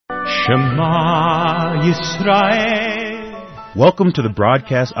Shema Yisrael. Welcome to the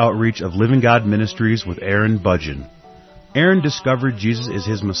broadcast outreach of Living God Ministries with Aaron Budgeon. Aaron discovered Jesus is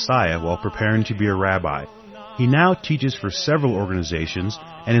his Messiah while preparing to be a rabbi. He now teaches for several organizations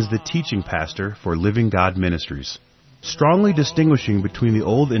and is the teaching pastor for Living God Ministries. Strongly distinguishing between the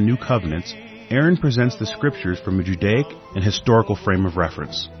Old and New Covenants, Aaron presents the Scriptures from a Judaic and historical frame of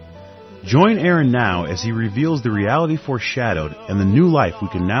reference. Join Aaron now as he reveals the reality foreshadowed and the new life we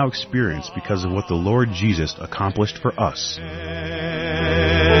can now experience because of what the Lord Jesus accomplished for us.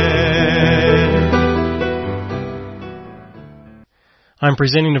 I'm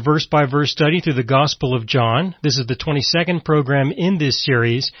presenting a verse-by-verse study through the Gospel of John. This is the 22nd program in this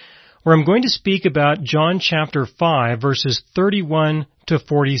series, where I'm going to speak about John chapter 5, verses 31 to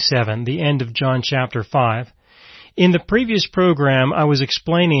 47, the end of John chapter 5. In the previous program, I was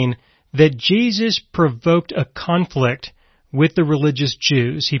explaining that Jesus provoked a conflict with the religious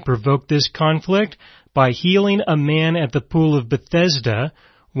Jews. He provoked this conflict by healing a man at the pool of Bethesda,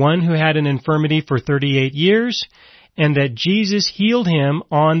 one who had an infirmity for 38 years, and that Jesus healed him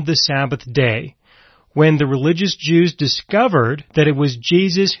on the Sabbath day. When the religious Jews discovered that it was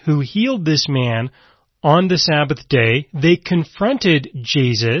Jesus who healed this man on the Sabbath day, they confronted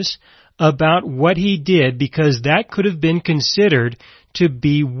Jesus about what he did because that could have been considered to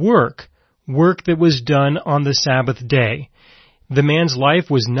be work that was done on the Sabbath day. The man's life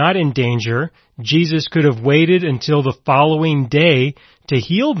was not in danger. Jesus could have waited until the following day to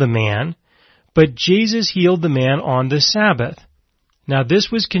heal the man, but Jesus healed the man on the Sabbath. Now, this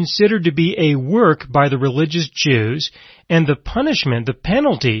was considered to be a work by the religious Jews, and the punishment, the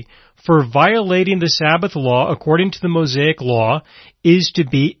penalty for violating the Sabbath law according to the Mosaic law is to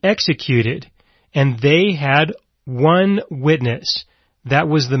be executed. And they had one witness. That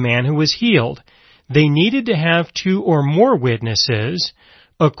was the man who was healed. They needed to have 2 or more witnesses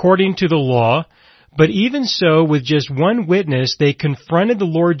according to the law, but even so, with just one witness, they confronted the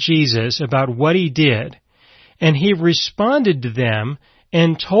Lord Jesus about what he did. And he responded to them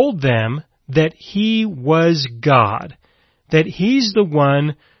and told them that he was God, that he's the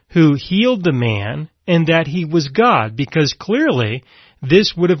one who healed the man, and that he was God, because clearly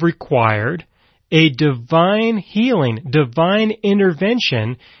this would have required a divine healing, divine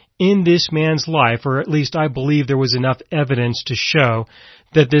intervention in this man's life, or at least I believe there was enough evidence to show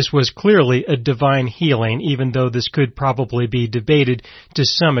that this was clearly a divine healing, even though this could probably be debated to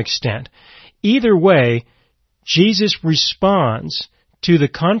some extent. Either way, Jesus responds to the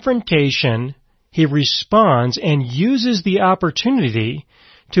confrontation. He responds and uses the opportunity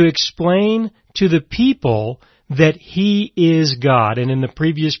to explain to the people that he is God. And in the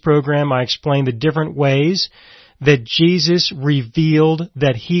previous program, I explained the different ways that Jesus revealed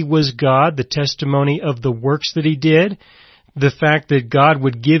that he was God, the testimony of the works that he did, the fact that God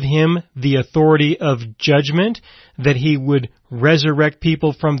would give him the authority of judgment, that he would resurrect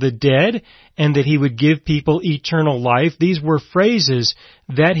people from the dead, and that he would give people eternal life. These were phrases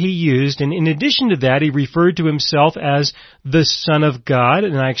that he used, and in addition to that, he referred to himself as the Son of God,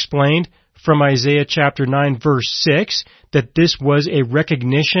 and I explained from Isaiah chapter 9, verse 6, that this was a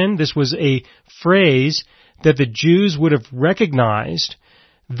recognition, this was a phrase that the Jews would have recognized,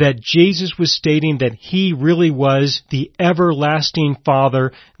 that Jesus was stating that he really was the everlasting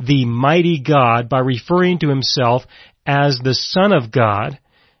Father, the mighty God, by referring to himself as the Son of God,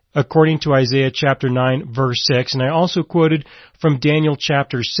 according to Isaiah chapter 9, verse 6. And I also quoted from Daniel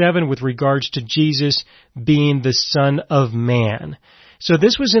chapter 7 with regards to Jesus being the Son of Man. So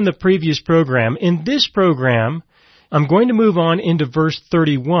this was in the previous program. In this program, I'm going to move on into verse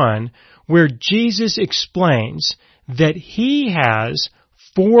 31, where Jesus explains that he has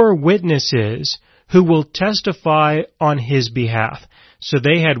 4 witnesses who will testify on his behalf. So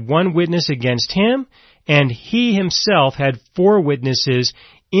they had one witness against him, and he himself had 4 witnesses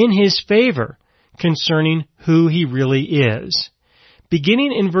in his favor concerning who he really is.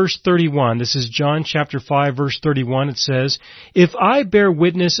 Beginning in verse 31, this is John chapter 5, verse 31, it says, "If I bear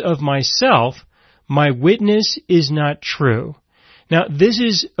witness of myself, my witness is not true." Now, this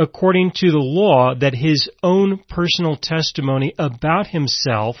is according to the law that his own personal testimony about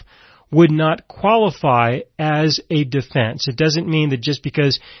himself would not qualify as a defense. It doesn't mean that just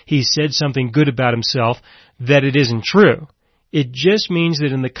because he said something good about himself that it isn't true. It just means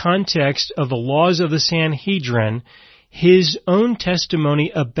that in the context of the laws of the Sanhedrin, his own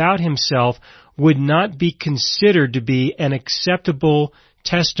testimony about himself would not be considered to be an acceptable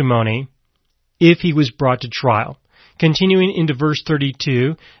testimony if he was brought to trial. Continuing into verse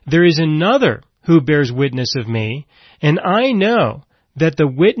 32, "There is another who bears witness of me, and I know that the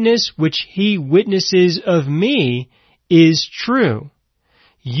witness which he witnesses of me is true.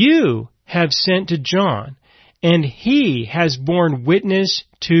 you have sent to John, and he has borne witness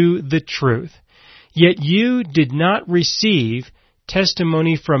to the truth. Yet you did not receive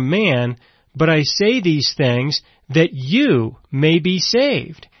testimony from man, but I say these things that you may be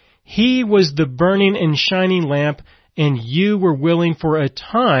saved. He was the burning and shining lamp, and you were willing for a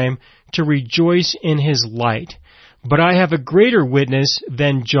time to rejoice in his light. But I have a greater witness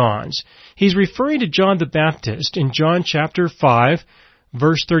than John's. He's referring to John the Baptist in John chapter 5,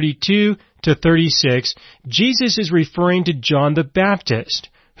 verse 32 to 36. Jesus is referring to John the Baptist,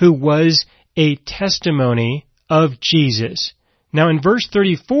 who was a testimony of Jesus. Now in verse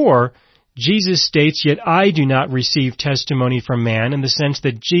 34, Jesus states, "Yet I do not receive testimony from man," in the sense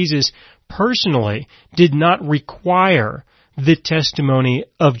that Jesus personally did not require the testimony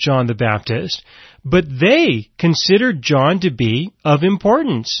of John the Baptist, but they considered John to be of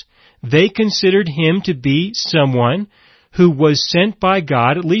importance. They considered him to be someone who was sent by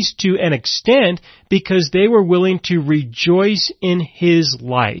God, at least to an extent, because they were willing to rejoice in his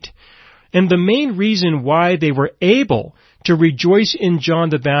light. And the main reason why they were able to rejoice in John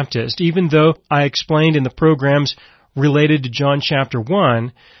the Baptist, even though I explained in the programs related to John chapter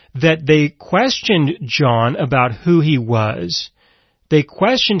 1, that they questioned John about who he was. They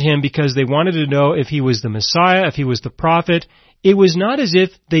questioned him because they wanted to know if he was the Messiah, if he was the prophet. It was not as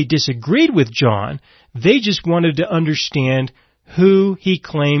if they disagreed with John. They just wanted to understand who he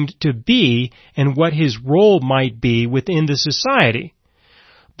claimed to be and what his role might be within the society.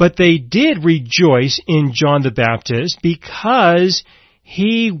 But they did rejoice in John the Baptist because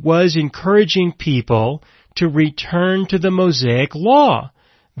he was encouraging people to return to the Mosaic law.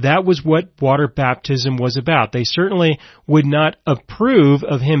 That was what water baptism was about. They certainly would not approve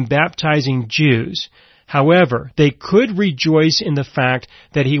of him baptizing Jews. However, they could rejoice in the fact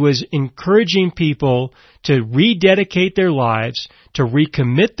that he was encouraging people to rededicate their lives, to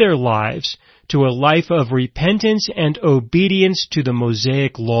recommit their lives to a life of repentance and obedience to the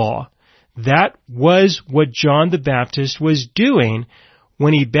Mosaic law. That was what John the Baptist was doing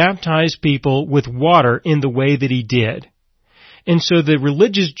when he baptized people with water in the way that he did. And so the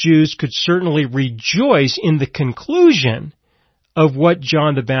religious Jews could certainly rejoice in the conclusion of what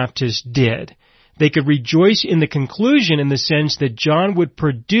John the Baptist did. They could rejoice in the conclusion in the sense that John would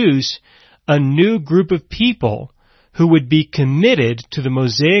produce a new group of people who would be committed to the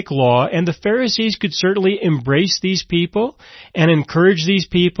Mosaic law, and the Pharisees could certainly embrace these people and encourage these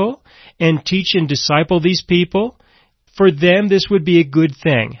people and teach and disciple these people. For them, this would be a good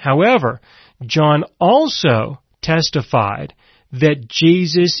thing. However, John also testified that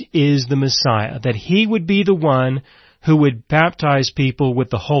Jesus is the Messiah, that he would be the one who would baptize people with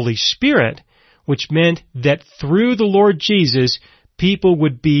the Holy Spirit, which meant that through the Lord Jesus, people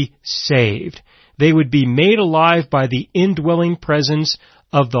would be saved. They would be made alive by the indwelling presence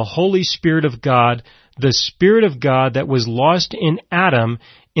of the Holy Spirit of God, the Spirit of God that was lost in Adam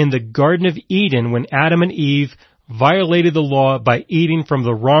in the Garden of Eden when Adam and Eve violated the law by eating from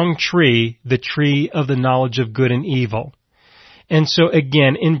the wrong tree, the tree of the knowledge of good and evil. And so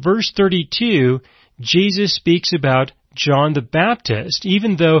again, in verse 32, Jesus speaks about John the Baptist.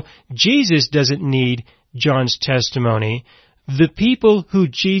 Even though Jesus doesn't need John's testimony, the people who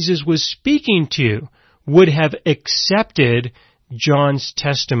Jesus was speaking to would have accepted John's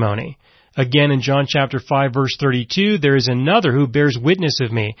testimony. Again, in John chapter 5, verse 32, there is another who bears witness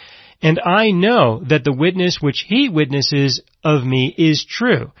of me, and I know that the witness which he witnesses of me is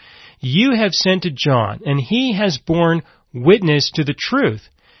true. You have sent to John, and he has borne witness to the truth.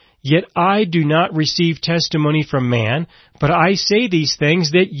 Yet I do not receive testimony from man, but I say these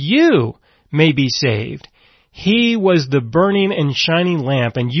things that you may be saved. He was the burning and shining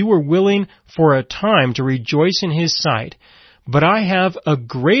lamp, and you were willing for a time to rejoice in his sight. But I have a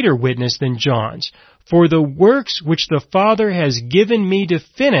greater witness than John's, for the works which the Father has given me to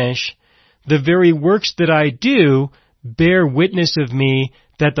finish, the very works that I do, bear witness of me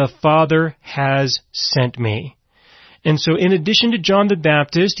that the Father has sent me. And so in addition to John the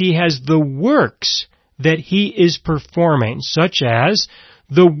Baptist, he has the works that he is performing, such as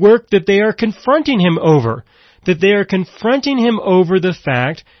the work that they are confronting him over, that they are confronting him over the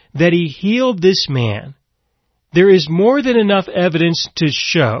fact that he healed this man. There is more than enough evidence to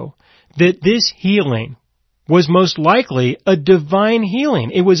show that this healing was most likely a divine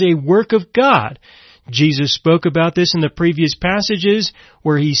healing. It was a work of God. Jesus spoke about this in the previous passages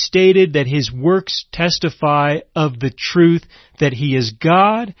where he stated that his works testify of the truth that he is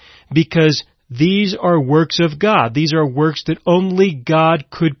God, because these are works of God. These are works that only God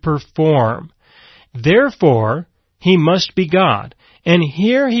could perform. Therefore, he must be God. And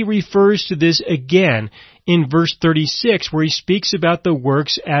here he refers to this again in verse 36, where he speaks about the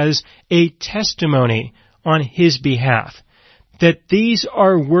works as a testimony on his behalf. That these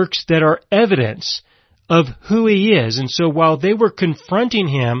are works that are evidence of who he is. And so while they were confronting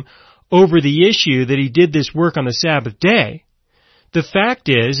him over the issue that he did this work on the Sabbath day, the fact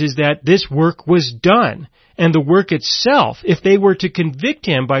is that this work was done. And the work itself, if they were to convict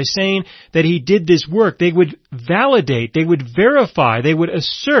him by saying that he did this work, they would validate, they would verify, they would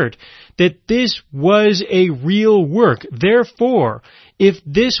assert that this was a real work. Therefore, if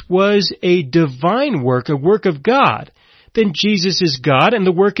this was a divine work, a work of God, then Jesus is God and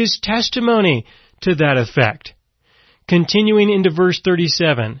the work is testimony to that effect. Continuing into verse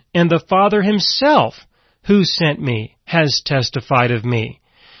 37, and the Father himself who sent me has testified of me.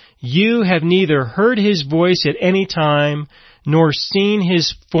 You have neither heard his voice at any time, nor seen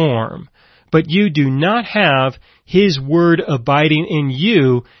his form, but you do not have his word abiding in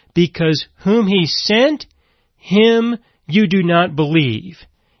you, because whom he sent, him you do not believe.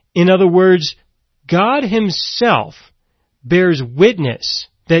 In other words, God himself bears witness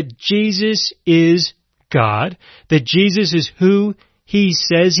that Jesus is God, that Jesus is who he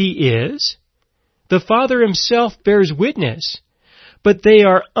says he is. The Father himself bears witness, but they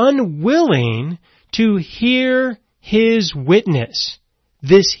are unwilling to hear his witness.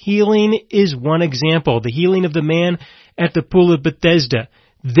 This healing is one example, the healing of the man at the pool of Bethesda.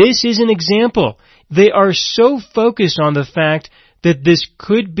 This is an example. They are so focused on the fact that this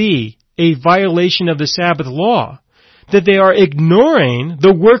could be a violation of the Sabbath law that they are ignoring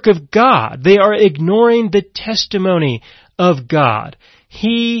the work of God. They are ignoring the testimony of God.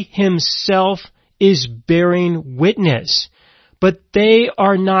 He himself is bearing witness, but they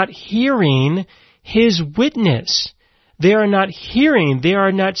are not hearing his witness. They are not hearing, they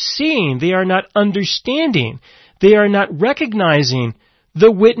are not seeing, they are not understanding, they are not recognizing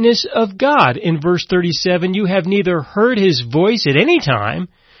the witness of God. In verse 37, you have neither heard his voice at any time,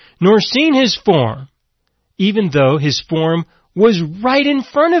 nor seen his form, even though his form was right in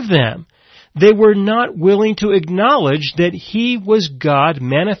front of them. They were not willing to acknowledge that he was God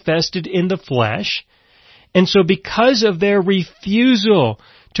manifested in the flesh. And so because of their refusal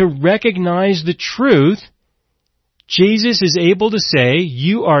to recognize the truth, Jesus is able to say,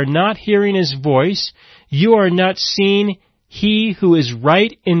 you are not hearing his voice, you are not seeing he who is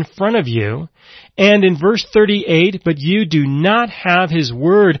right in front of you. And in verse 38, but you do not have his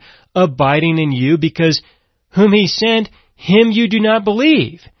word abiding in you, because whom he sent, him you do not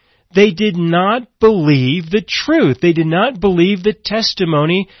believe. They did not believe the truth. They did not believe the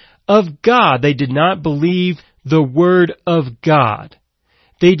testimony of God. They did not believe the word of God.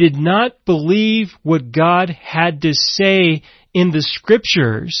 They did not believe what God had to say in the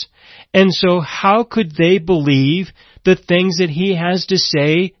Scriptures. And so how could they believe the things that he has to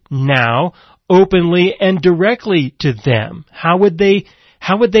say now openly and directly to them? How would they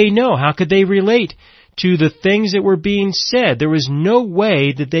know? How could they relate to the things that were being said? There was no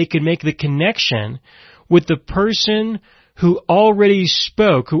way that they could make the connection with the person who already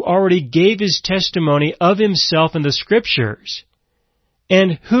spoke, who already gave his testimony of himself in the Scriptures,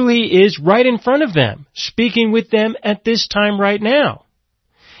 and who he is right in front of them, speaking with them at this time right now.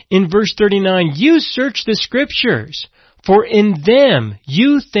 In verse 39, you search the Scriptures, for in them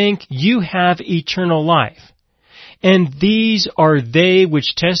you think you have eternal life. And these are they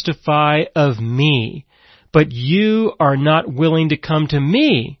which testify of me. But you are not willing to come to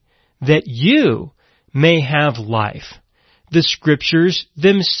me, that you may have life. The Scriptures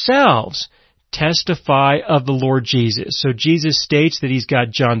themselves testify of the Lord Jesus. So Jesus states that he's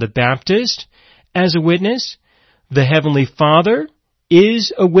got John the Baptist as a witness. The Heavenly Father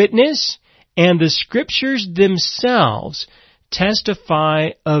is a witness. And the Scriptures themselves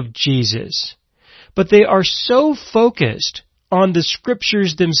testify of Jesus. But they are so focused on the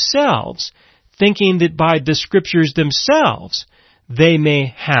Scriptures themselves, thinking that by the Scriptures themselves they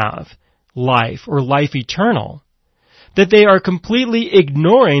may have life or life eternal, that they are completely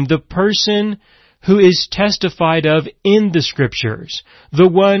ignoring the person who is testified of in the Scriptures, the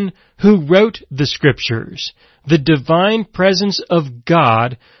one who wrote the Scriptures, the divine presence of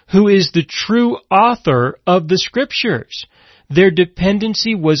God who is the true author of the Scriptures. Their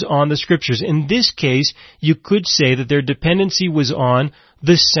dependency was on the Scriptures. In this case, you could say that their dependency was on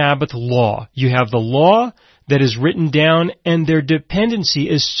the Sabbath law. You have the law that is written down, and their dependency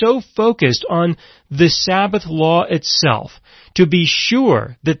is so focused on the Sabbath law itself, to be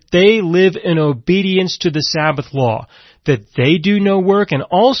sure that they live in obedience to the Sabbath law, that they do no work, and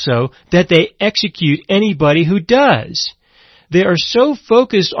also that they execute anybody who does. They are so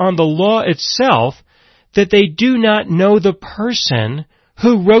focused on the law itself that they do not know the person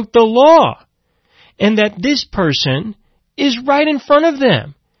who wrote the law. and that this person is right in front of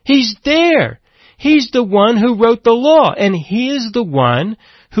them. He's there. He's the one who wrote the law, and he is the one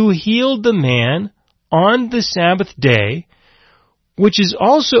who healed the man on the Sabbath day, which is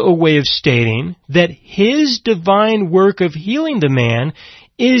also a way of stating that his divine work of healing the man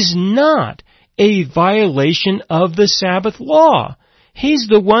is not a violation of the Sabbath law. He's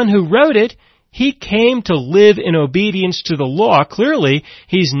the one who wrote it. He came to live in obedience to the law. Clearly,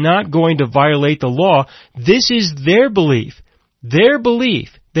 he's not going to violate the law. This is their belief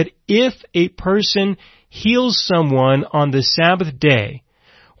that if a person heals someone on the Sabbath day,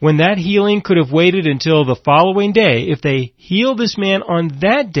 when that healing could have waited until the following day, if they heal this man on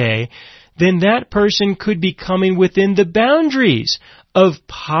that day, then that person could be coming within the boundaries of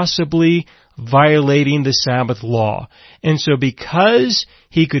possibly violating the Sabbath law. And so because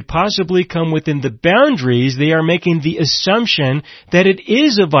he could possibly come within the boundaries, they are making the assumption that it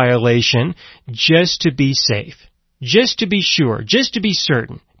is a violation just to be safe, just to be sure, just to be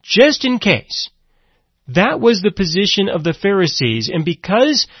certain, just in case. That was the position of the Pharisees, and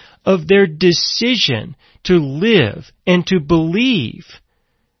because of their decision to live and to believe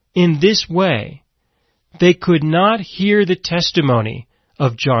in this way, they could not hear the testimony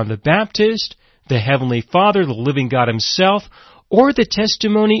of John the Baptist, the Heavenly Father, the living God Himself, or the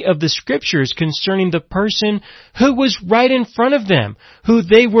testimony of the Scriptures concerning the person who was right in front of them, who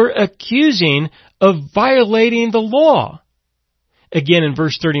they were accusing of violating the law. Again in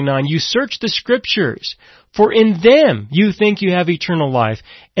verse 39, you search the Scriptures, for in them you think you have eternal life,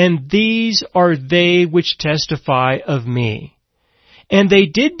 and these are they which testify of me. And they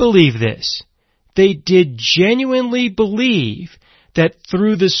did believe this. They did genuinely believe that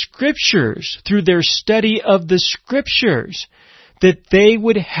through the Scriptures, through their study of the Scriptures, that they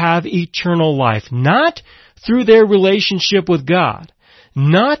would have eternal life, not through their relationship with God,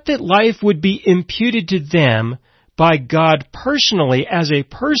 not that life would be imputed to them by God personally as a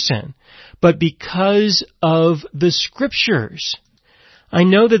person, but because of the Scriptures. I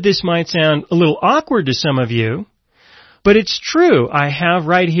know that this might sound a little awkward to some of you, but it's true. I have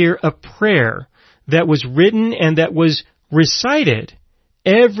right here a prayer that was written and that was recited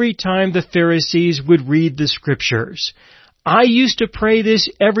every time the Pharisees would read the Scriptures. I used to pray this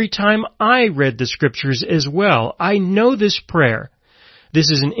every time I read the Scriptures as well. I know this prayer. This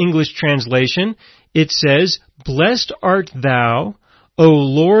is an English translation. It says, "Blessed art thou, O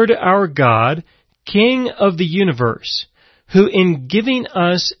Lord our God, King of the universe, who in giving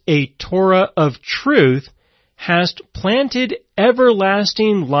us a Torah of truth hast planted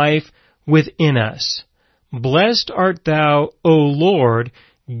everlasting life within us. Blessed art thou, O Lord,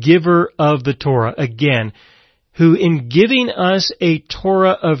 giver of the Torah." Again, who in giving us a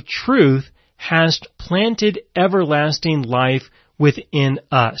Torah of truth hast planted everlasting life within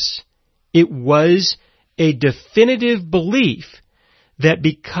us. It was a definitive belief that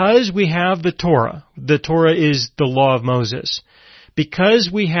because we have the Torah is the law of Moses, because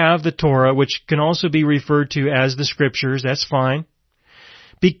we have the Torah, which can also be referred to as the Scriptures, that's fine,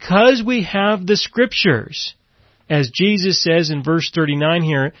 because we have the Scriptures, as Jesus says in verse 39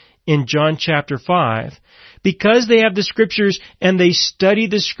 here in John chapter 5, because they have the Scriptures and they study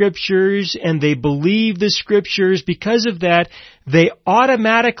the Scriptures and they believe the Scriptures, because of that, they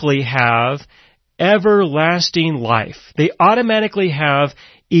automatically have everlasting life. They automatically have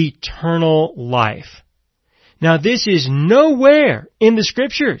eternal life. Now this is nowhere in the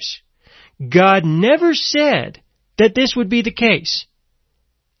Scriptures. God never said that this would be the case.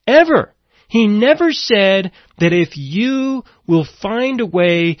 Ever. He never said that if you will find a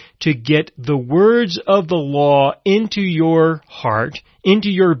way to get the words of the law into your heart, into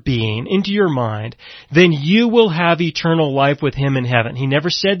your being, into your mind, then you will have eternal life with Him in heaven. He never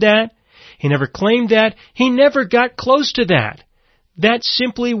said that. He never claimed that. He never got close to that. That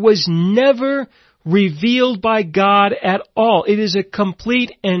simply was never revealed by God at all. It is a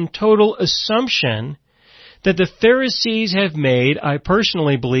complete and total assumption that the Pharisees have made, I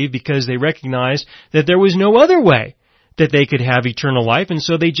personally believe, because they recognized that there was no other way that they could have eternal life, and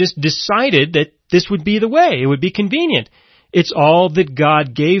so they just decided that this would be the way. It would be convenient. It's all that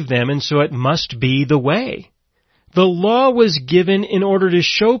God gave them, and so it must be the way. The law was given in order to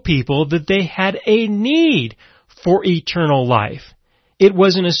show people that they had a need for eternal life. It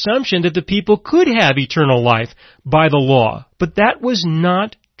was an assumption that the people could have eternal life by the law, but that was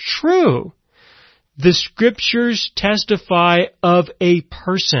not true. The Scriptures testify of a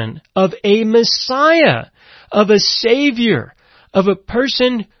person, of a Messiah, of a Savior, of a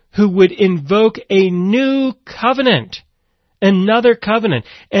person who would invoke a new covenant, another covenant,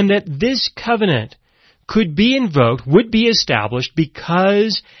 and that this covenant could be invoked, would be established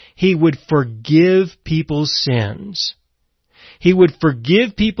because he would forgive people's sins. He would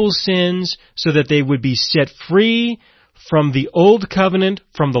forgive people's sins so that they would be set free from the old covenant,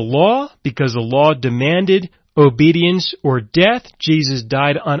 from the law, because the law demanded obedience or death. Jesus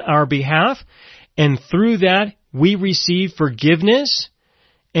died on our behalf, and through that we receive forgiveness,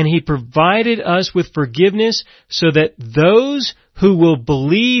 and he provided us with forgiveness so that those who will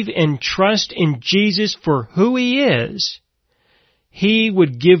believe and trust in Jesus for who he is, he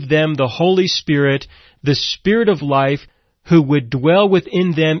would give them the Holy Spirit, the Spirit of life, who would dwell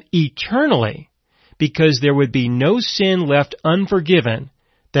within them eternally, because there would be no sin left unforgiven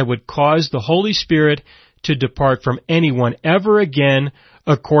that would cause the Holy Spirit to depart from anyone ever again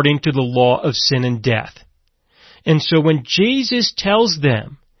according to the law of sin and death. And so when Jesus tells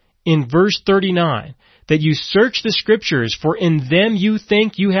them in verse 39 that you search the Scriptures, for in them you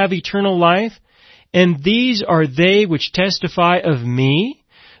think you have eternal life, and these are they which testify of me,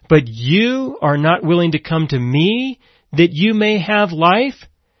 but you are not willing to come to me that you may have life,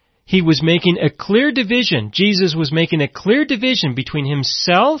 he was making a clear division. Jesus was making a clear division between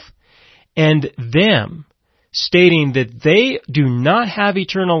himself and them, stating that they do not have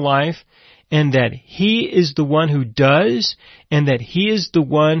eternal life, and that he is the one who does, and that he is the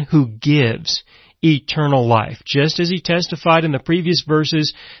one who gives eternal life. Just as he testified in the previous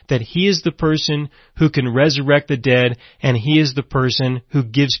verses that he is the person who can resurrect the dead, and he is the person who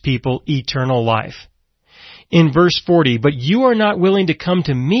gives people eternal life. In verse 40, but you are not willing to come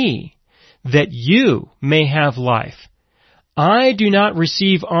to me that you may have life. I do not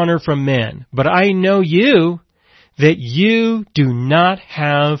receive honor from men, but I know you, that you do not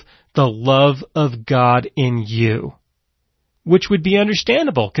have the love of God in you. Which would be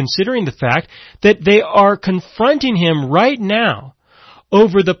understandable, considering the fact that they are confronting him right now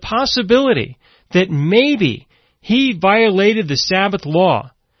over the possibility that maybe he violated the Sabbath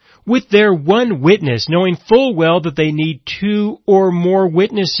law with their one witness, knowing full well that they need 2 or more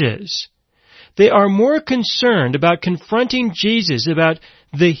witnesses. They are more concerned about confronting Jesus about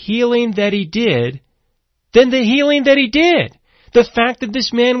the healing that he did than the healing that he did. The fact that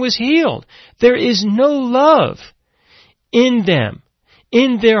this man was healed. There is no love in them,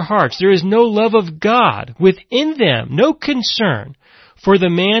 in their hearts. There is no love of God within them. No concern for the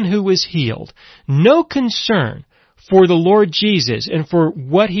man who was healed. No concern for the Lord Jesus and for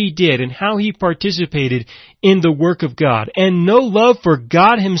what he did and how he participated in the work of God. And no love for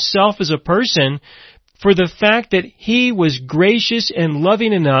God himself as a person, for the fact that he was gracious and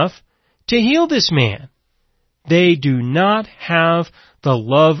loving enough to heal this man. They do not have the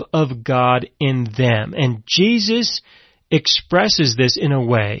love of God in them. And Jesus expresses this in a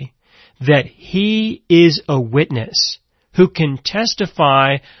way that he is a witness who can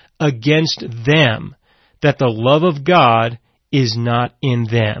testify against them that the love of God is not in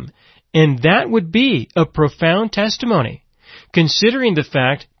them. And that would be a profound testimony, considering the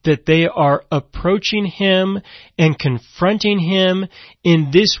fact that they are approaching him and confronting him in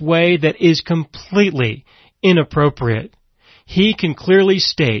this way that is completely inappropriate. He can clearly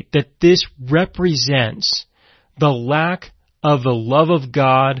state that this represents the lack of the love of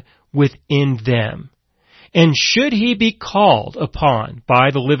God within them. And should he be called upon by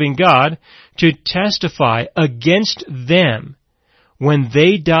the living God to testify against them when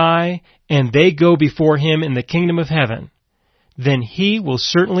they die and they go before him in the kingdom of heaven, then he will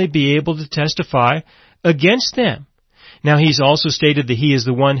certainly be able to testify against them. Now, he's also stated that he is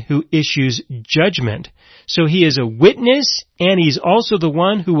the one who issues judgment. So he is a witness, and he's also the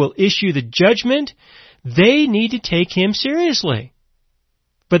one who will issue the judgment. They need to take him seriously.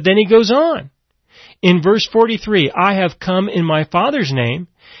 But then he goes on. In verse 43, I have come in my Father's name,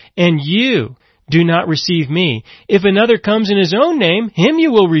 and you do not receive me. If another comes in his own name, him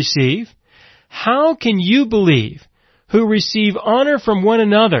you will receive. How can you believe, who receive honor from one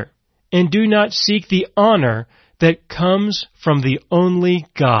another, and do not seek the honor that comes from the only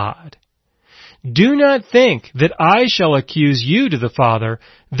God? Do not think that I shall accuse you to the Father.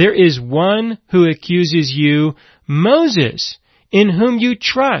 There is one who accuses you, Moses, in whom you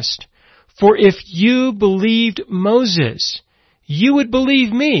trust. For if you believed Moses, you would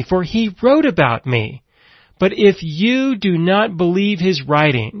believe me, for he wrote about me. But if you do not believe his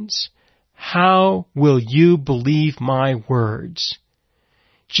writings, how will you believe my words?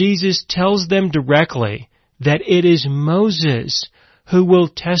 Jesus tells them directly that it is Moses who will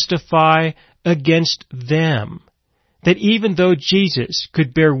testify against them. That even though Jesus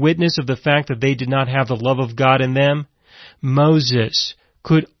could bear witness of the fact that they did not have the love of God in them, Moses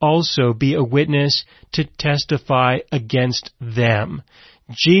could also be a witness to testify against them.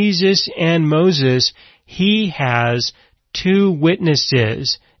 Jesus and Moses, he has two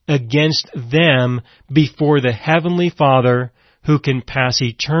witnesses against them before the Heavenly Father who can pass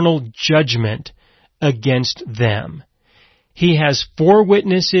eternal judgment against them. He has four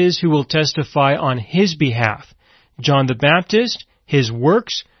witnesses who will testify on his behalf: John the Baptist, his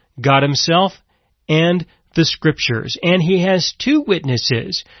works, God himself, and the Scriptures. And he has two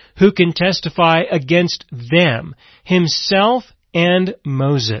witnesses who can testify against them, himself and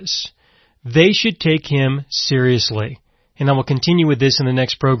Moses. They should take him seriously. And I will continue with this in the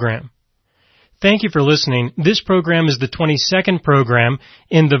next program. Thank you for listening. This program is the 22nd program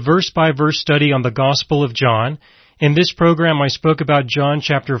in the verse-by-verse study on the Gospel of John. In this program, I spoke about John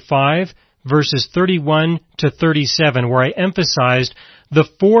chapter 5, verses 31 to 37, where I emphasized the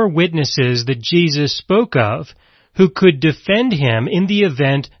four witnesses that Jesus spoke of who could defend him in the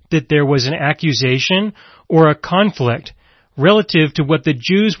event that there was an accusation or a conflict relative to what the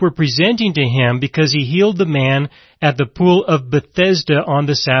Jews were presenting to him because he healed the man at the pool of Bethesda on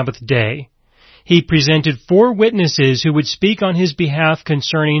the Sabbath day. He presented four witnesses who would speak on his behalf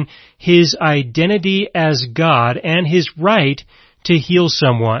concerning his identity as God and his right to heal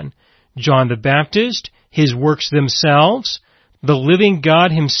someone: John the Baptist, his works themselves, the living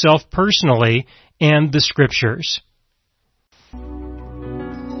God himself personally, and the Scriptures.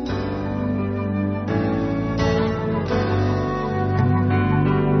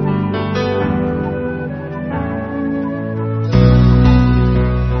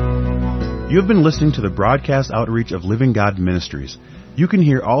 You have been listening to the broadcast outreach of Living God Ministries. You can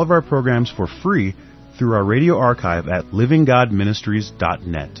hear all of our programs for free through our radio archive at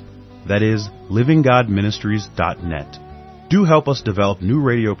livinggodministries.net. That is, livinggodministries.net. Do help us develop new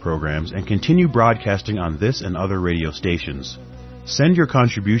radio programs and continue broadcasting on this and other radio stations. Send your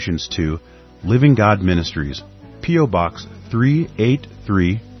contributions to Living God Ministries, P.O. Box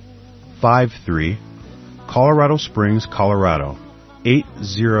 38353, Colorado Springs, Colorado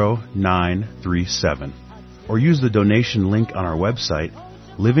 80937, or use the donation link on our website,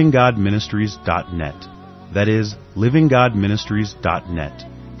 livinggodministries.net. That is,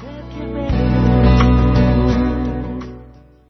 livinggodministries.net.